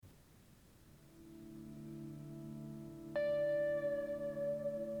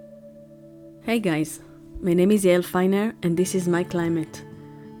Hey guys, my name is Yael Feiner and this is My Climate,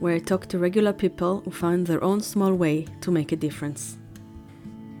 where I talk to regular people who found their own small way to make a difference.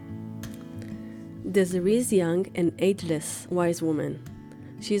 Desiree is young and ageless, wise woman.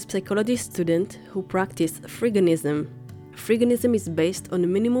 She is a psychology student who practiced freeganism. Freeganism is based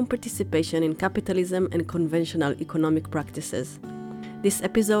on minimum participation in capitalism and conventional economic practices. This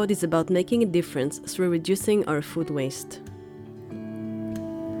episode is about making a difference through reducing our food waste.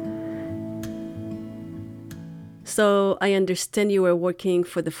 So I understand you were working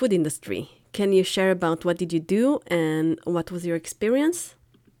for the food industry. Can you share about what did you do and what was your experience?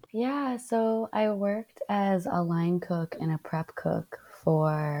 Yeah, so I worked as a line cook and a prep cook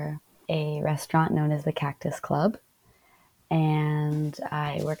for a restaurant known as the Cactus Club. And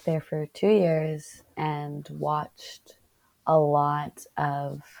I worked there for 2 years and watched a lot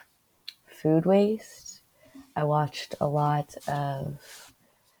of food waste. I watched a lot of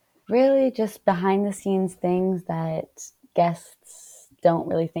really just behind the scenes things that guests don't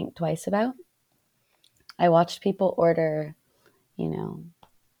really think twice about. I watched people order, you know,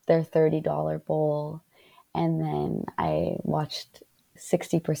 their $30 bowl, and then I watched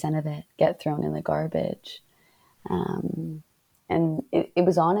 60% of it get thrown in the garbage. And it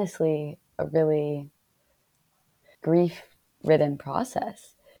was honestly a really grief ridden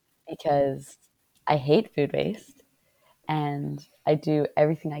process because I hate food waste and I do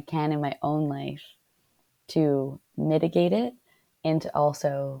everything I can in my own life to mitigate it and to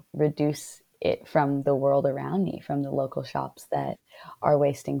also reduce it from the world around me, from the local shops that are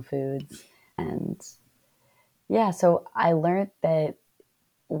wasting foods. And yeah, so I learned that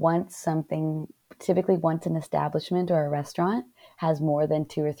once something, typically once an establishment or a restaurant has more than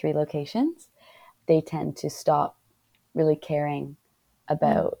 2 or 3 locations, they tend to stop really caring Mm.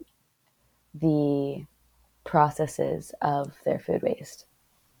 about the processes of their food waste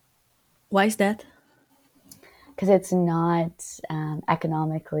Why is that? because it's not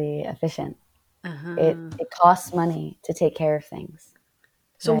economically efficient. It, Uh-huh. it costs money to take care of things,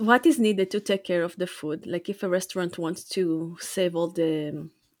 So right? what is needed to take care of the food? Like if a restaurant wants to save all the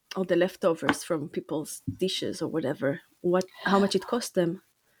leftovers from people's dishes or whatever, how much it costs them?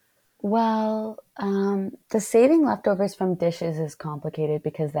 Well, the saving leftovers from dishes is complicated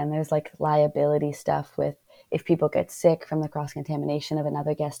because then there's like liability stuff with if people get sick from the cross contamination of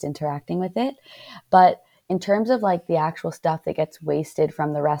another guest interacting with it. But in terms of like the actual stuff that gets wasted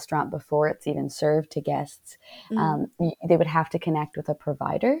from the restaurant before it's even served to guests, Mm. they would have to connect with a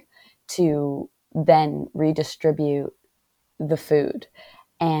provider to then redistribute the food.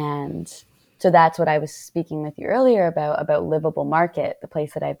 And so that's what I was speaking with you earlier about Livable Market, the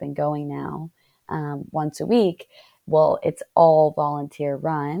place that I've been going now once a week. Well, it's all volunteer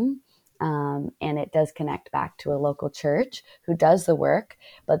run. And it does connect back to a local church who does the work,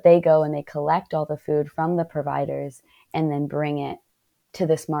 but they go and they collect all the food from the providers and then bring it to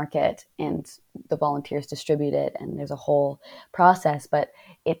this market and the volunteers distribute it and there's a whole process, but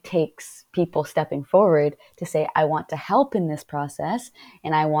it takes people stepping forward to say I want to help in this process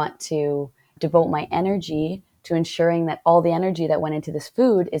and I want to devote my energy to ensuring that all the energy that went into this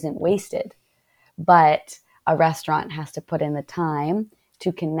food isn't wasted. But a restaurant has to put in the time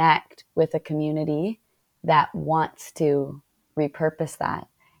to connect with a community that wants to repurpose that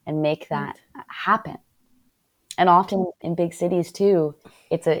and make that Right. happen. And often in big cities too,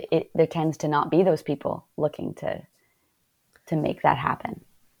 there tends to not be those people looking to make that happen.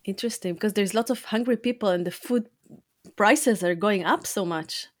 Interesting, because there's lots of hungry people and the food prices are going up so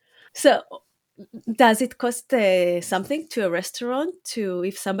much. So does it cost something to a restaurant to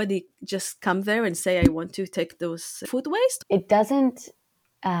if somebody just come there and say I want to take those food waste? It doesn't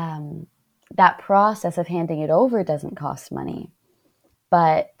um, that process of handing it over doesn't cost money,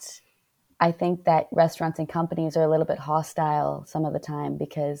 but I think that restaurants and companies are a little bit hostile some of the time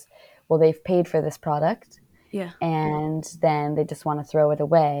because, well, they've paid for this product Yeah. and then they just want to throw it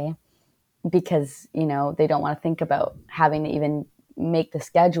away because they don't want to think about having to even make the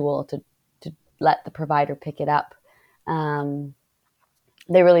schedule to let the provider pick it up. Um,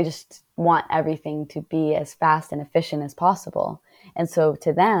 they really just want everything to be as fast and efficient as possible. And so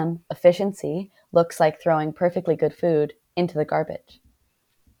to them, efficiency looks like throwing perfectly good food into the garbage.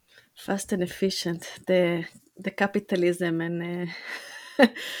 Fast and efficient. The capitalism and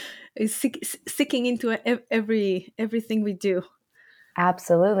is seeking into everything we do.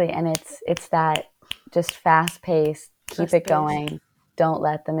 Absolutely. And it's that just fast paced, keep Fast it pace. going, don't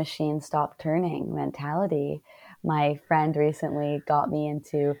let the machine stop turning mentality. My friend recently got me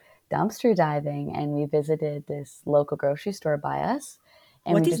into dumpster diving and we visited this local grocery store by us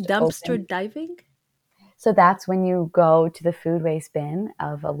and What we is just dumpster opened. diving? So that's when you go to the food waste bin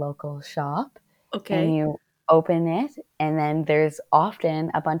of a local shop and Okay. you open it, and then there's often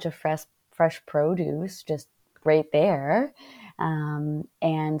a bunch of fresh produce just right there.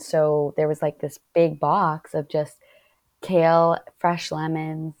 And so there was like this big box of just kale, fresh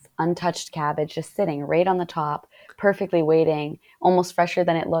lemons, untouched cabbage just sitting right on the top, perfectly waiting, almost fresher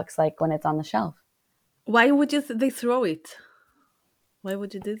than it looks like when it's on the shelf. Why would they throw it? Why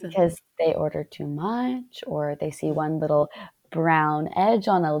would you do that? Because they order too much or they see one little brown edge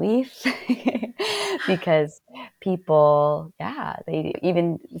on a leaf. Because people, yeah, they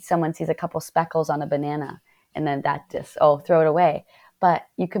even someone sees a couple speckles on a banana and then that just, oh, throw it away. But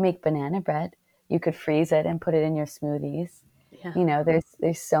you could make banana bread. You could freeze it and put it in your smoothies. Yeah. You know,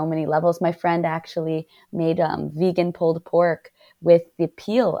 there's so many levels. My friend actually made vegan pulled pork with the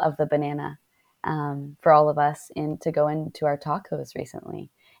peel of the banana, for all of us to go into our tacos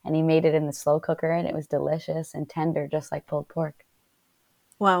recently, and he made it in the slow cooker and it was delicious and tender, just like pulled pork.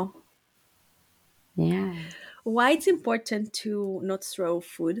 Wow. Yeah. Why it's important to not throw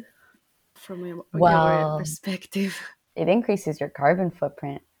food from your Well, perspective? it increases your carbon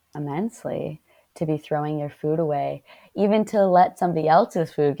footprint immensely to be throwing your food away. Even to let somebody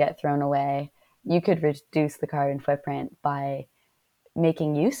else's food get thrown away, you could reduce the carbon footprint by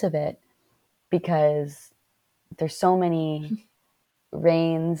making use of it, because there's so many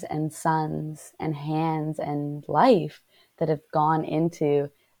rains and suns and hands and life that have gone into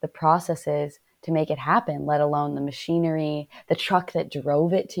the processes to make it happen, let alone the machinery, the truck that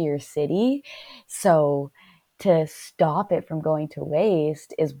drove it to your city. So to stop it from going to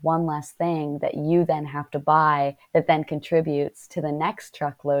waste is one less thing that you then have to buy that then contributes to the next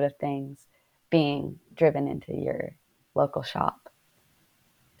truckload of things being driven into your local shop.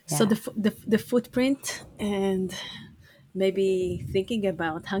 So Yeah. the footprint, and maybe thinking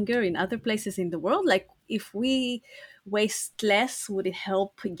about hunger in other places in the world, like if we waste less, would it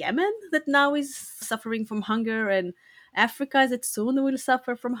help Yemen that now is suffering from hunger, and Africa that soon will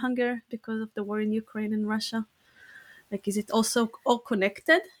suffer from hunger because of the war in Ukraine and Russia? Like, is it also all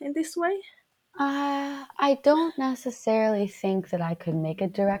connected in this way? I don't necessarily think that I could make a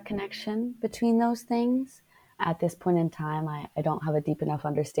direct connection between those things. At this point in time, I don't have a deep enough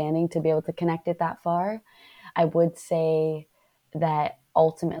understanding to be able to connect it that far. I would say that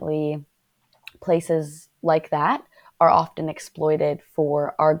ultimately, places like that are often exploited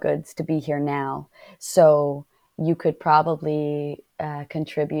for our goods to be here now. So you could probably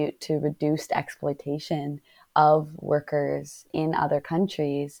contribute to reduced exploitation of workers in other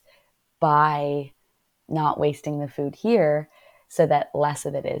countries by not wasting the food here, so that less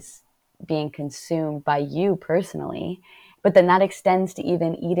of it is being consumed by you personally. But then that extends to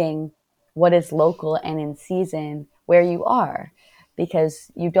even eating what is local and in season where you are,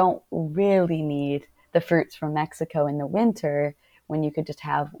 because you don't really need the fruits from Mexico in the winter when you could just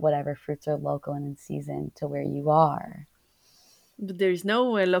have whatever fruits are local and in season to where you are. But there is no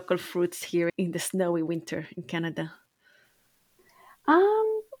local fruits here in the snowy winter in Canada.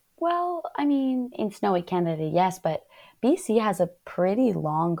 Um, well, I mean, in snowy Canada, yes, but BC has a pretty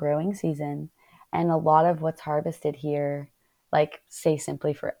long growing season, and a lot of what's harvested here, like say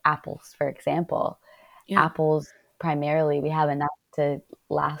simply for apples, for example, Yeah. apples primarily, we have enough to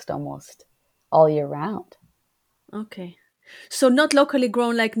last almost all year round. Okay. So not locally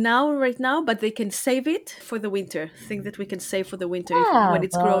grown like now, right now, but they can save it for the winter. Think that we can save for the winter if when Yeah,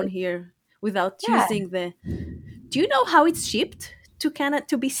 it's well, grown here without yeah, using the. Do you know how it's shipped to Canada,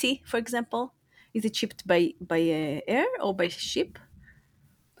 to BC, for example? Is it shipped by air or by ship?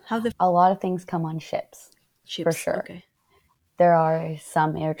 How the a lot of things come on ships, for ships? sure. Okay, There are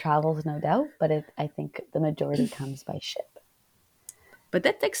some air travels, no doubt, but I think the majority comes by ship. but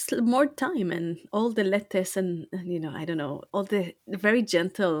that takes more time, and all the lettuce and I don't know, all the very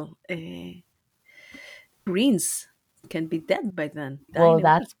gentle greens can be dead by then, die Well, in a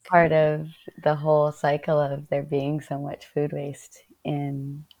that's week. part of the whole cycle of there being so much food waste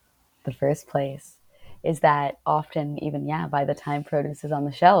in the first place. Is that often, even, yeah, by the time produce is on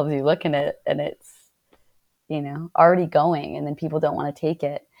the shelves, you look in it and it's, already going, and then people don't want to take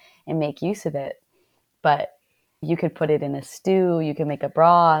it and make use of it. But you could put it in a stew, you can make a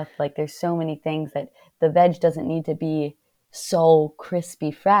broth. Like, there's so many things that the veg doesn't need to be so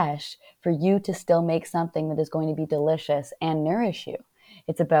crispy fresh for you to still make something that is going to be delicious and nourish you.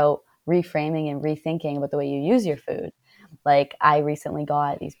 It's about reframing and rethinking about the way you use your food. Like, I recently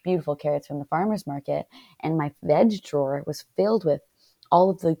got these beautiful carrots from the farmer's market, and my veg drawer was filled with all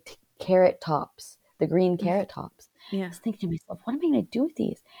of the carrot tops, the green carrot tops. I Yeah. was thinking to myself, what am I going to do with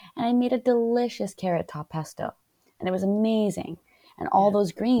these? And I made a delicious carrot top pesto, and it was amazing. And all Yeah.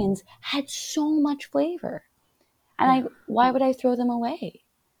 those greens had so much flavor. And Yeah. why would I throw them away?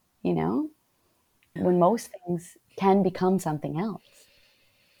 You know, Yeah. when most things can become something else.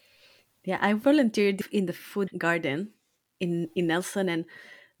 Yeah. I volunteered in the food garden in Nelson, and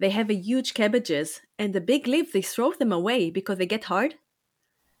they have a huge cabbages, and the big leaves they throw them away because they get hard.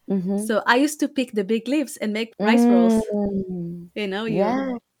 Mm-hmm. So I used to pick the big leaves and make rice rolls. Mm, You know,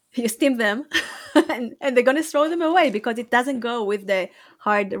 yeah, you steam them, and they're gonna throw them away because it doesn't go with the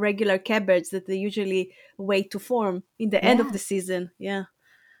hard regular cabbage that they usually wait to form in the end of yeah. the season. Yeah,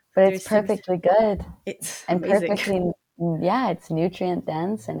 But it's there's things. perfectly good It's and amazing perfectly, yeah, it's nutrient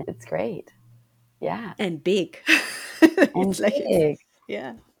dense and it's great. Yeah. and big. And It's like it's big.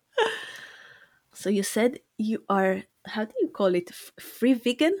 yeah. So you said you are, how do you call it? Free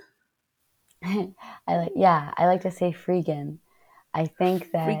vegan? I like to say freegan. I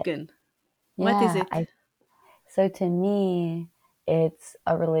think that, Vegan. What is yeah, it? so to me, it's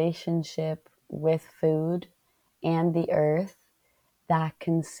a relationship with food and the earth that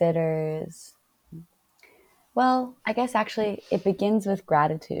considers, well, I guess actually it begins with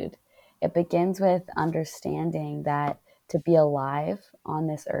gratitude. It begins with understanding that to be alive on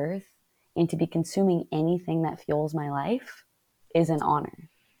this earth and to be consuming anything that fuels my life is an honor,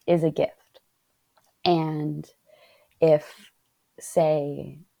 is a gift. And if,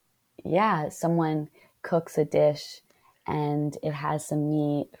 say, yeah, someone cooks a dish and it has some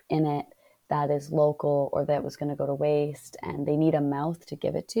meat in it that is local or that was going to go to waste and they need a mouth to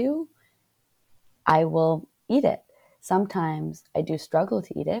give it to, I will eat it. Sometimes I do struggle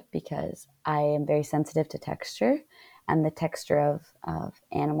to eat it because I am very sensitive to texture, and the texture of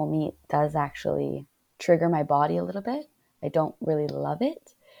animal meat does actually trigger my body a little bit. I don't really love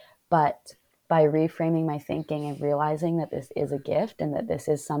it, but by reframing my thinking and realizing that this is a gift and that this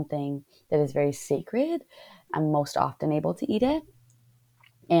is something that is very sacred, I'm most often able to eat it.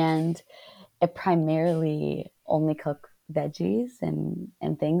 And I primarily only cook veggies and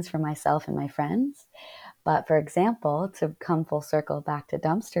things for myself and my friends. But for example, to come full circle back to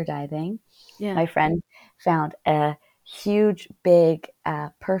dumpster diving, Yeah. my friend found a huge, big,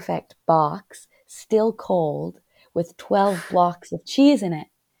 perfect box, still cold, with 12 blocks of cheese in it,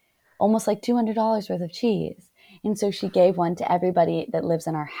 almost like $200 worth of cheese. And so she gave one to everybody that lives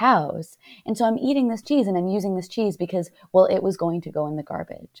in our house. And so I'm eating this cheese and I'm using this cheese because, well, it was going to go in the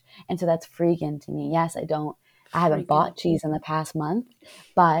garbage. And so that's freegan to me. Yes, I haven't Freaking. bought cheese in the past month,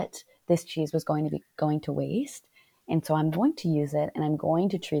 but this cheese was going to be going to waste. And so I'm going to use it and I'm going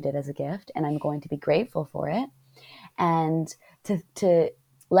to treat it as a gift and I'm going to be grateful for it. And to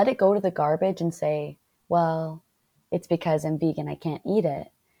let it go to the garbage and say, well, it's because I'm vegan, I can't eat it.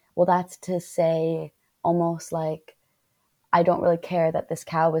 Well, that's to say almost like I don't really care that this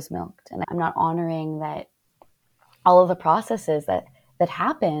cow was milked and I'm not honoring that all of the processes that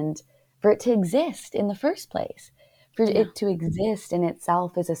happened for it to exist in the first place. For Yeah. it to exist in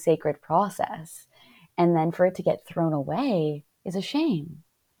itself is a sacred process. And then for it to get thrown away is a shame.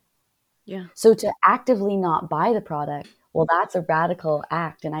 Yeah. So to actively not buy the product, well, that's a radical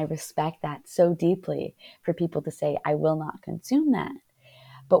act. And I respect that so deeply for people to say, I will not consume that.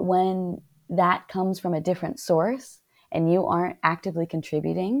 But when that comes from a different source and you aren't actively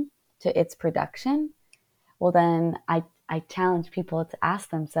contributing to its production, well, then I challenge people to ask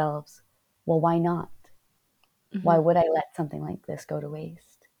themselves, well, why not? Hmm. Why would I let something like this go to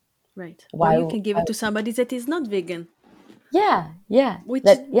waste? Right. Or Why? you can give it to somebody that is not vegan, Yeah, yeah, which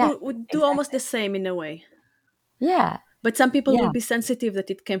that, yeah, would do almost exactly. the same in a way. Yeah, But some people will yeah. be sensitive that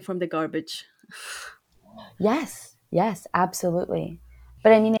it came from the garbage. Yes, yes, absolutely.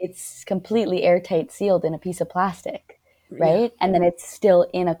 But I mean, it's completely airtight sealed in a piece of plastic, Yeah. right? And then it's still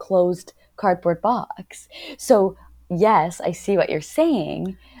in a closed cardboard box. So, yes, I see what you're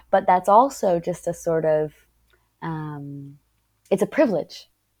saying, but that's also just a sort of, um, it's a privilege.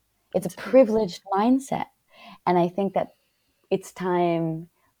 It's a It's a privilege. privileged mindset. And I think that it's time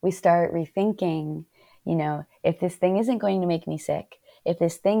we start rethinking, if this thing isn't going to make me sick, if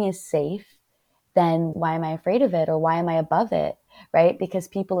this thing is safe, then why am I afraid of it or why am I above it? Right? Because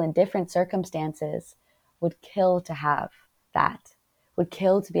people in different circumstances would kill to have that, would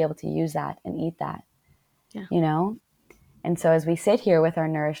kill to be able to use that and eat that, Yeah. you know? And so as we sit here with our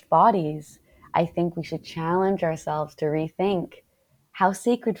nourished bodies, I think we should challenge ourselves to rethink how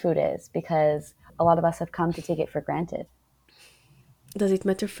sacred food is because a lot of us have come to take it for granted. Does it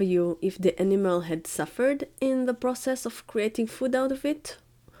matter for you if the animal had suffered in the process of creating food out of it?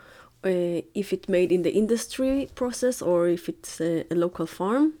 If it made in the industry process or if it's a local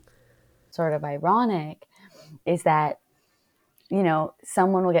farm? Sort of ironic is that,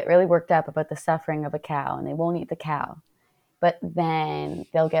 someone will get really worked up about the suffering of a cow and they won't eat the cow. But then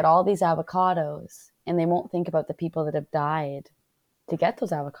they'll get all these avocados and they won't think about the people that have died to get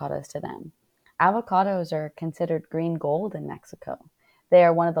those avocados to them. Avocados are considered green gold in Mexico. They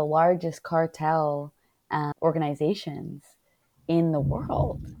are one of the largest cartel organizations in the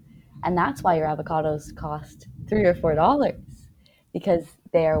world. And that's why your avocados cost $3 or $4 because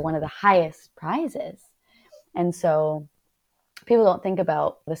they are one of the highest prizes. And so people don't think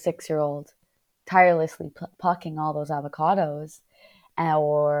about the 6 year old tirelessly plucking all those avocados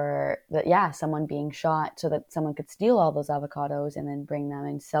or that, yeah, someone being shot so that someone could steal all those avocados and then bring them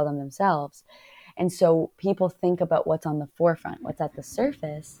and sell them themselves. And so people think about what's on the forefront, what's at the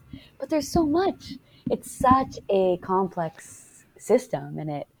surface, but there's so much. It's such a complex system and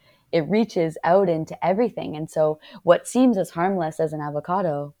it reaches out into everything. And so what seems as harmless as an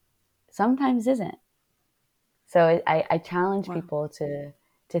avocado sometimes isn't. So I challenge Wow. people to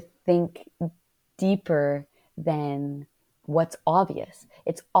think deeper than what's obvious.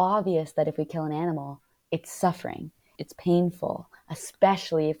 It's obvious that if we kill an animal, it's suffering, it's painful,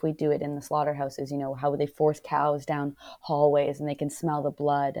 especially if we do it in the slaughterhouses, you know, how they force cows down hallways and they can smell the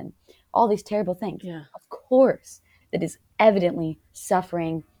blood and all these terrible things. Yeah. Of course, that is evidently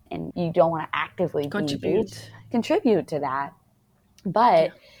suffering and you don't want to actively be engaged, Contribute. contribute to that. Yeah.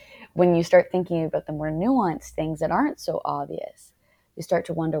 But when you start thinking about the more nuanced things that aren't so obvious, you start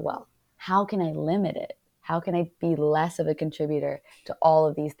to wonder, well, how can I limit it? How can I be less of a contributor to all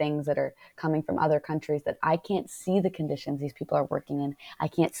of these things that are coming from other countries that I can't see the conditions these people are working in? I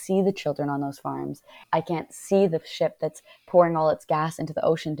can't see the children on those farms. I can't see the ship that's pouring all its gas into the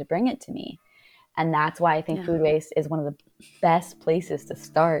ocean to bring it to me. And that's why I think Yeah. food waste is one of the best places to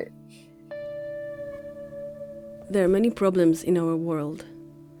start. There are many problems in our world,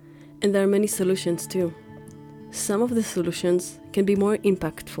 and there are many solutions too. Some of the solutions can be more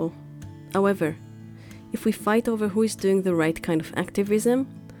impactful. However, if we fight over who is doing the right kind of activism,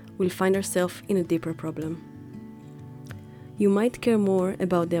 we'll find ourselves in a deeper problem. You might care more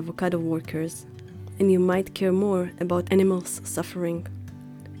about the avocado workers, and you might care more about animals suffering,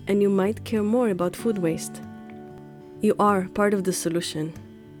 and you might care more about food waste. You are part of the solution.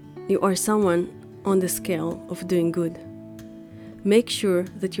 You are someone on the scale of doing good. Make sure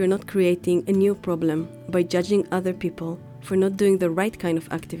that you're not creating a new problem by judging other people for not doing the right kind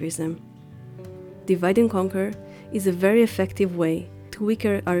of activism. Divide and conquer is a very effective way to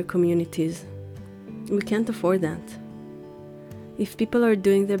weaken our communities. We can't afford that. If people are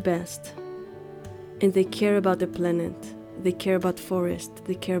doing their best and they care about the planet, they care about forest,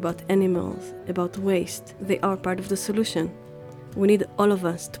 they care about animals, about waste, they are part of the solution. We need all of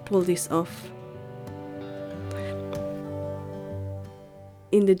us to pull this off.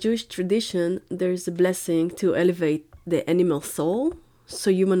 In the Jewish tradition, there is a blessing to elevate the animal soul, so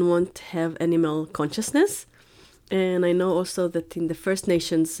human won't have animal consciousness. And I know also that in the First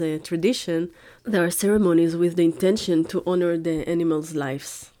Nations tradition, there are ceremonies with the intention to honor the animals'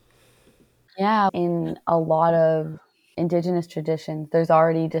 lives. Yeah, in a lot of indigenous traditions, there's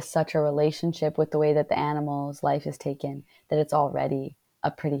already just such a relationship with the way that the animal's life is taken that it's already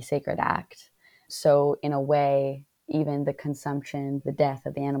a pretty sacred act. So, in a way, even the consumption, the death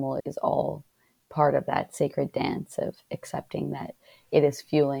of the animal is all part of that sacred dance of accepting that it is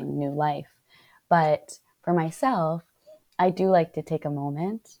fueling new life. But for myself, I do like to take a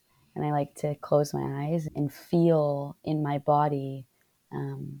moment and I like to close my eyes and feel in my body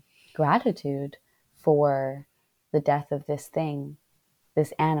um, gratitude for the death of this thing,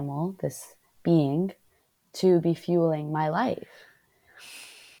 this animal, this being to be fueling my life.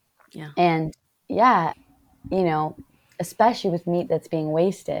 Yeah, And yeah, you know, especially with meat that's being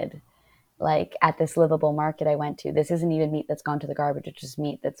wasted, like at this livable market I went to, this isn't even meat that's gone to the garbage, it's just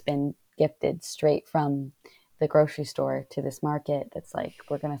meat that's been gifted straight from the grocery store to this market that's like,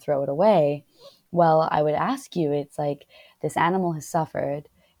 we're going to throw it away. Well, I would ask you, it's like this animal has suffered,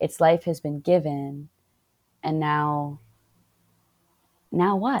 its life has been given, and now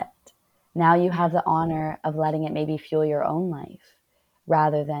what? Now you yeah, have the honor of letting it maybe fuel your own life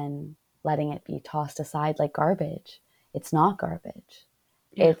rather than letting it be tossed aside like garbage. It's not garbage.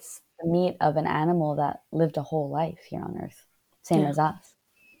 yeah, It's the meat of an animal that lived a whole life here on earth, same yeah, as us.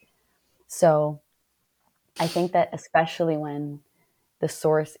 So I think that especially when the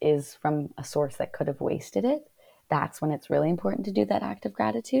source is from a source that could have wasted it, that's when it's really important to do that act of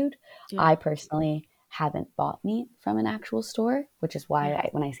gratitude. yeah, I personally haven't bought meat from an actual store, which is why yeah,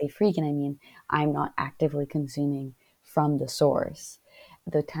 when I say freaking, I mean I'm not actively consuming from the source.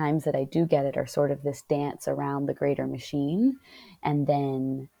 The times that I do get it are sort of this dance around the greater machine. And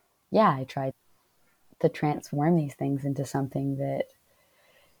then, yeah, I try to transform these things into something that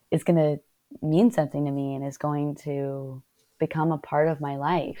is going to mean something to me and is going to become a part of my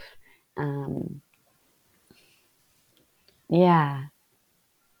life. Um, yeah,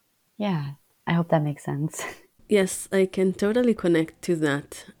 yeah. I hope that makes sense. Yes, I can totally connect to that.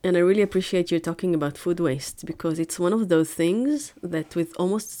 And I really appreciate you talking about food waste because it's one of those things that with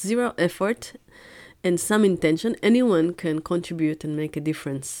almost zero effort and some intention, anyone can contribute and make a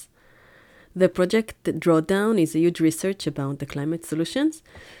difference. The project Drawdown is a huge research about the climate solutions,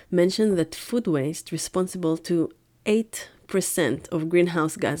 mentioned that food waste responsible to 8% of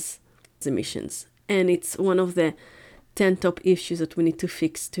greenhouse gas emissions. And it's one of the 10 top issues that we need to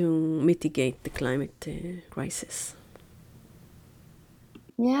fix to mitigate the climate crisis.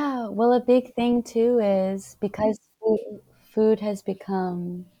 Yeah, well, a big thing too is because food has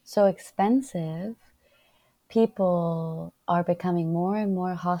become so expensive, people are becoming more and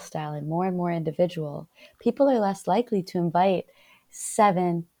more hostile and more individual. People are less likely to invite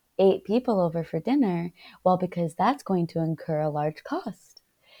seven, eight people over for dinner, well, because that's going to incur a large cost.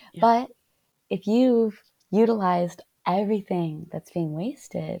 Yeah. But if you've utilized everything that's being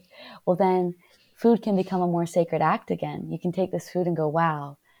wasted, well, then food can become a more sacred act again. You can take this food and go,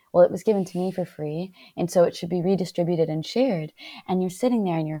 wow, well, it was given to me for free, and so it should be redistributed and shared. And you're sitting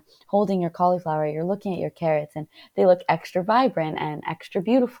there and you're holding your cauliflower, you're looking at your carrots, and they look extra vibrant and extra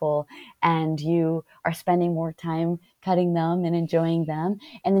beautiful. And you are spending more time cutting them and enjoying them.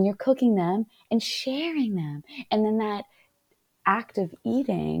 And then you're cooking them and sharing them. And then that act of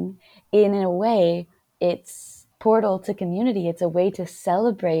eating, in a way, it's portal to community. It's a way to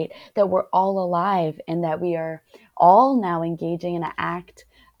celebrate that we're all alive and that we are all now engaging in an act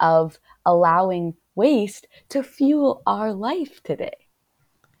of allowing waste to fuel our life today.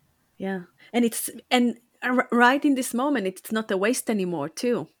 Yeah. And right in this moment, it's not a waste anymore,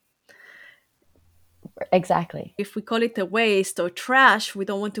 too. Exactly. If we call it a waste or trash, we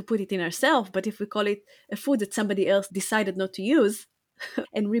don't want to put it in ourselves. But if we call it a food that somebody else decided not to use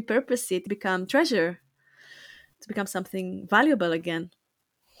and repurpose it, become treasure, to become something valuable again.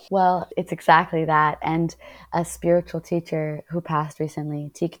 Well, it's exactly that. And a spiritual teacher who passed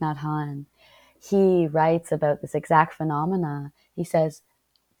recently, Thich Nhat Hanh, he writes about this exact phenomena. He says,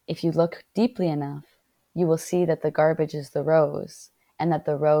 if you look deeply enough, you will see that the garbage is the rose and that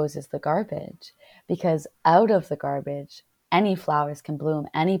the rose is the garbage. Because out of the garbage, any flowers can bloom,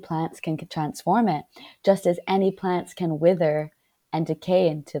 any plants can transform it, just as any plants can wither and decay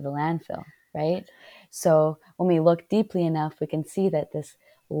into the landfill, right? So when we look deeply enough, we can see that this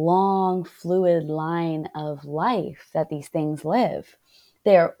long, fluid line of life that these things live,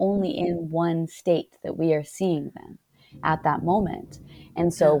 they are only in one state that we are seeing them at that moment.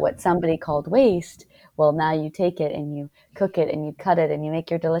 And so Yeah. what somebody called waste, well, now you take it and you cook it and you cut it and you make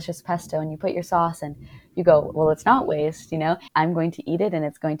your delicious pesto and you put your sauce and you go, well, it's not waste, you know, I'm going to eat it and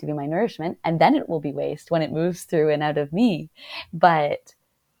it's going to be my nourishment. And then it will be waste when it moves through and out of me. But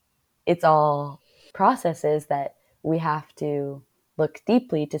it's all processes that we have to look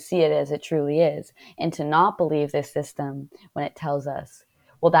deeply to see it as it truly is and to not believe this system when it tells us,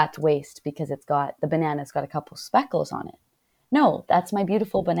 well, that's waste because the banana's got a couple speckles on it. No, that's my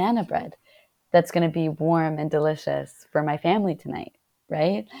beautiful banana bread that's going to be warm and delicious for my family tonight,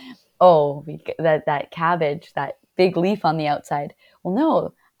 right? Oh, that cabbage, that big leaf on the outside. Well,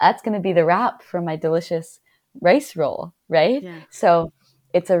 no, that's going to be the wrap for my delicious rice roll, right? Yeah. So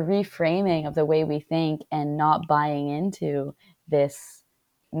it's a reframing of the way we think and not buying into this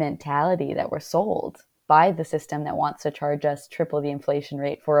mentality that we're sold by the system that wants to charge us triple the inflation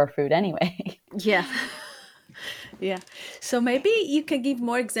rate for our food anyway. Yeah. Yeah. So maybe you can give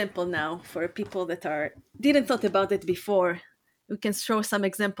more example now for people that are didn't thought about it before. We can show some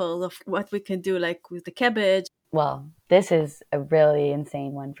examples of what we can do, like with the cabbage. Well, this is a really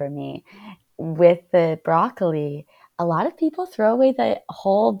insane one for me. With the broccoli, a lot of people throw away the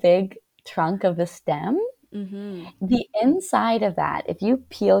whole big trunk of the stem. Mm-hmm. The inside of that, if you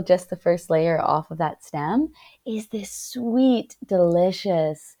peel just the first layer off of that stem, is this sweet,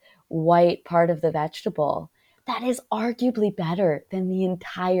 delicious white part of the vegetable that is arguably better than the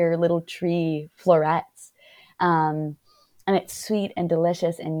entire little tree florets. Um, and it's sweet and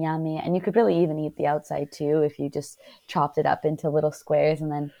delicious and yummy. And you could really even eat the outside too if you just chopped it up into little squares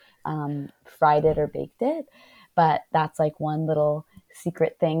and then fried it or baked it. But that's like one little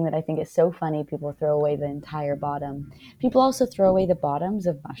secret thing that I think is so funny. People throw away the entire bottom. People also throw away the bottoms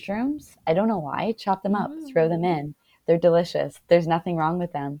of mushrooms. I don't know why. Chop them up, Mm-hmm. throw them in. They're delicious. There's nothing wrong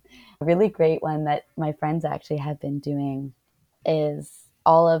with them. A really great one that my friends actually have been doing is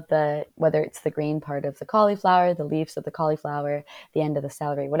all of the, whether it's the green part of the cauliflower, the leaves of the cauliflower, the end of the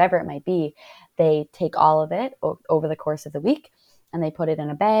celery, whatever it might be, they take all of it over the course of the week and they put it in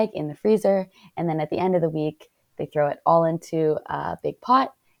a bag in the freezer. And then at the end of the week, They throw it all into a big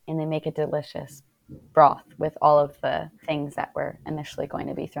pot and they make a delicious broth with all of the things that were initially going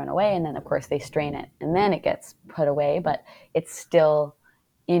to be thrown away. And then, of course, they strain it and then it gets put away, but it's still,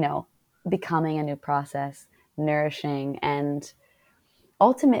 becoming a new process, nourishing, and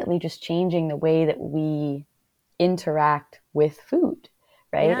ultimately just changing the way that we interact with food,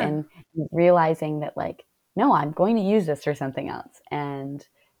 right? Yeah. And realizing that, like, no, I'm going to use this for something else and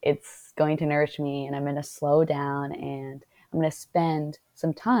it's going to nourish me, and I'm going to slow down and I'm going to spend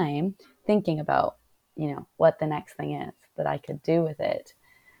some time thinking about, what the next thing is that I could do with it.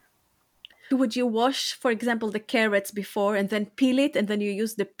 Would you wash, for example, the carrots before and then peel it, and then you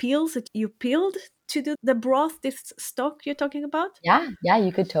use the peels that you peeled to do the broth, this stock you're talking about? Yeah,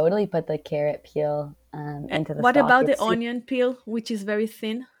 you could totally put the carrot peel into the What stock. about the It's onion peel, which is very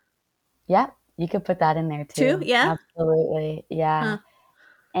thin? Yeah, you could put that in there Too? too. Yeah? Absolutely. Yeah. Huh.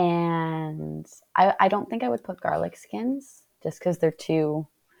 And I don't think I would put garlic skins just because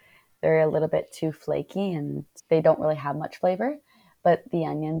they're a little bit too flaky and they don't really have much flavor. But the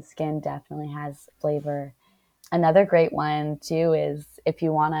onion skin definitely has flavor. Another great one too is if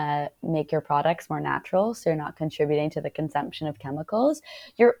you want to make your products more natural, so you're not contributing to the consumption of chemicals,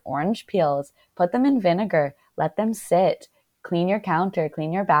 your orange peels, put them in vinegar, let them sit, clean your counter,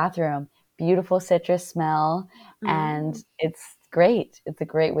 clean your bathroom, beautiful citrus smell, and it's great. It's a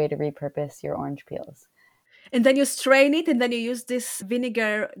great way to repurpose your orange peels. And then you strain it, and then you use this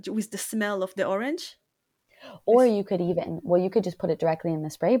vinegar with the smell of the orange? Or This. you could just put it directly in the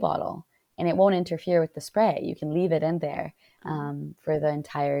spray bottle and it won't interfere with the spray. You can leave it in there for the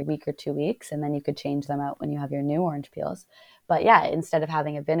entire week or 2 weeks, and then you could change them out when you have your new orange peels. But yeah, instead of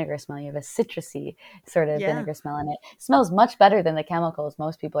having a vinegar smell, you have a citrusy sort of Yeah. vinegar smell, and it smells much better than the chemicals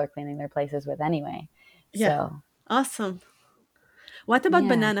most people are cleaning their places with anyway. Yeah. So Awesome. What about yeah.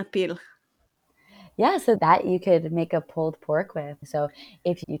 banana peel? Yeah, so that you could make a pulled pork with. So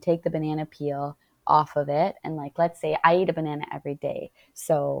if you take the banana peel off of it, and like, let's say I eat a banana every day.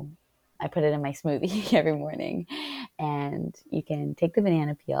 So I put it in my smoothie every morning. And you can take the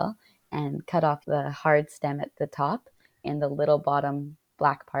banana peel and cut off the hard stem at the top and the little bottom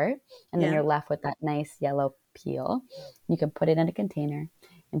black part. And then Yeah. you're left with that nice yellow peel. You can put it in a container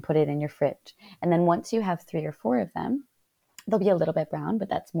and put it in your fridge. And then once you have 3 or 4 of them, they'll be a little bit brown, but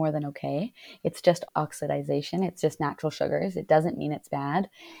that's more than okay. It's just oxidization. It's just natural sugars. It doesn't mean it's bad.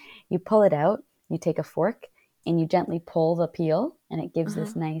 You pull it out, you take a fork and you gently pull the peel, and it gives Uh-huh.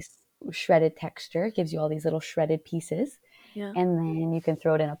 this nice shredded texture. It gives you all these little shredded pieces. Yeah. And then you can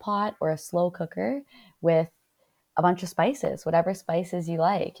throw it in a pot or a slow cooker with a bunch of spices, whatever spices you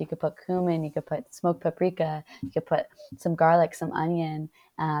like. You could put cumin, you could put smoked paprika, you could put some garlic, some onion.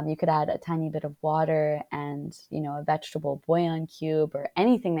 You could add a tiny bit of water and, a vegetable bouillon cube or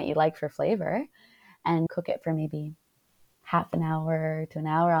anything that you like for flavor, and cook it for maybe half an hour to an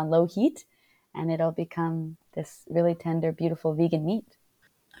hour on low heat. And it'll become this really tender, beautiful vegan meat.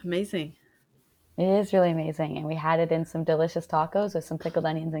 Amazing. It is really amazing. And we had it in some delicious tacos with some pickled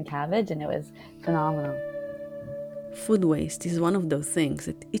onions and cabbage, and it was phenomenal. Food waste is one of those things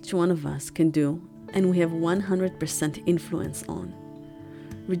that each one of us can do, and we have 100% influence on.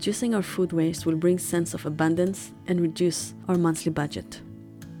 Reducing our food waste will bring sense of abundance and reduce our monthly budget.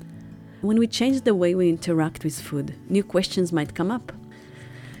 When we change the way we interact with food, new questions might come up.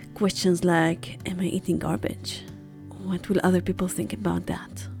 Questions like, am I eating garbage? What will other people think about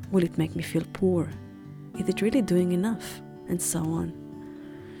that? Will it make me feel poor? Is it really doing enough? And so on.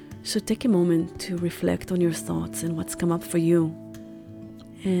 So take a moment to reflect on your thoughts and what's come up for you.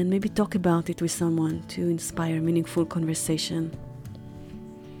 And maybe talk about it with someone to inspire meaningful conversation.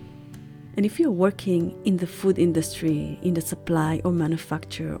 And if you're working in the food industry, in the supply or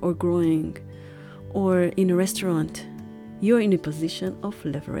manufacture or growing, or in a restaurant, you're in a position of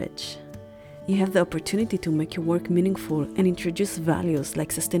leverage. You have the opportunity to make your work meaningful and introduce values like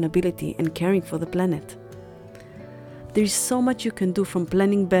sustainability and caring for the planet. There is so much you can do, from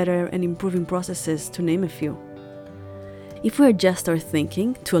planning better and improving processes, to name a few. If we adjust our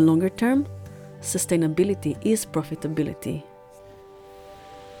thinking to a longer term, sustainability is profitability.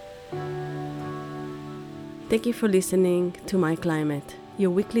 Thank you for listening to My Climate,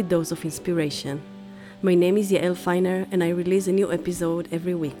 your weekly dose of inspiration. My name is Yael Feiner, and I release a new episode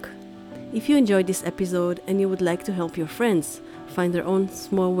every week. If you enjoyed this episode and you would like to help your friends find their own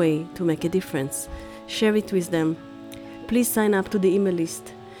small way to make a difference, share it with them. Please sign up to the email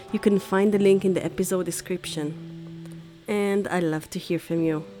list. You can find the link in the episode description. And I love to hear from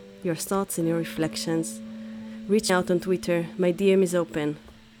you, your thoughts and your reflections. Reach out on Twitter. My DM is open.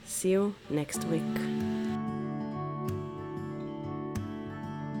 See you next week.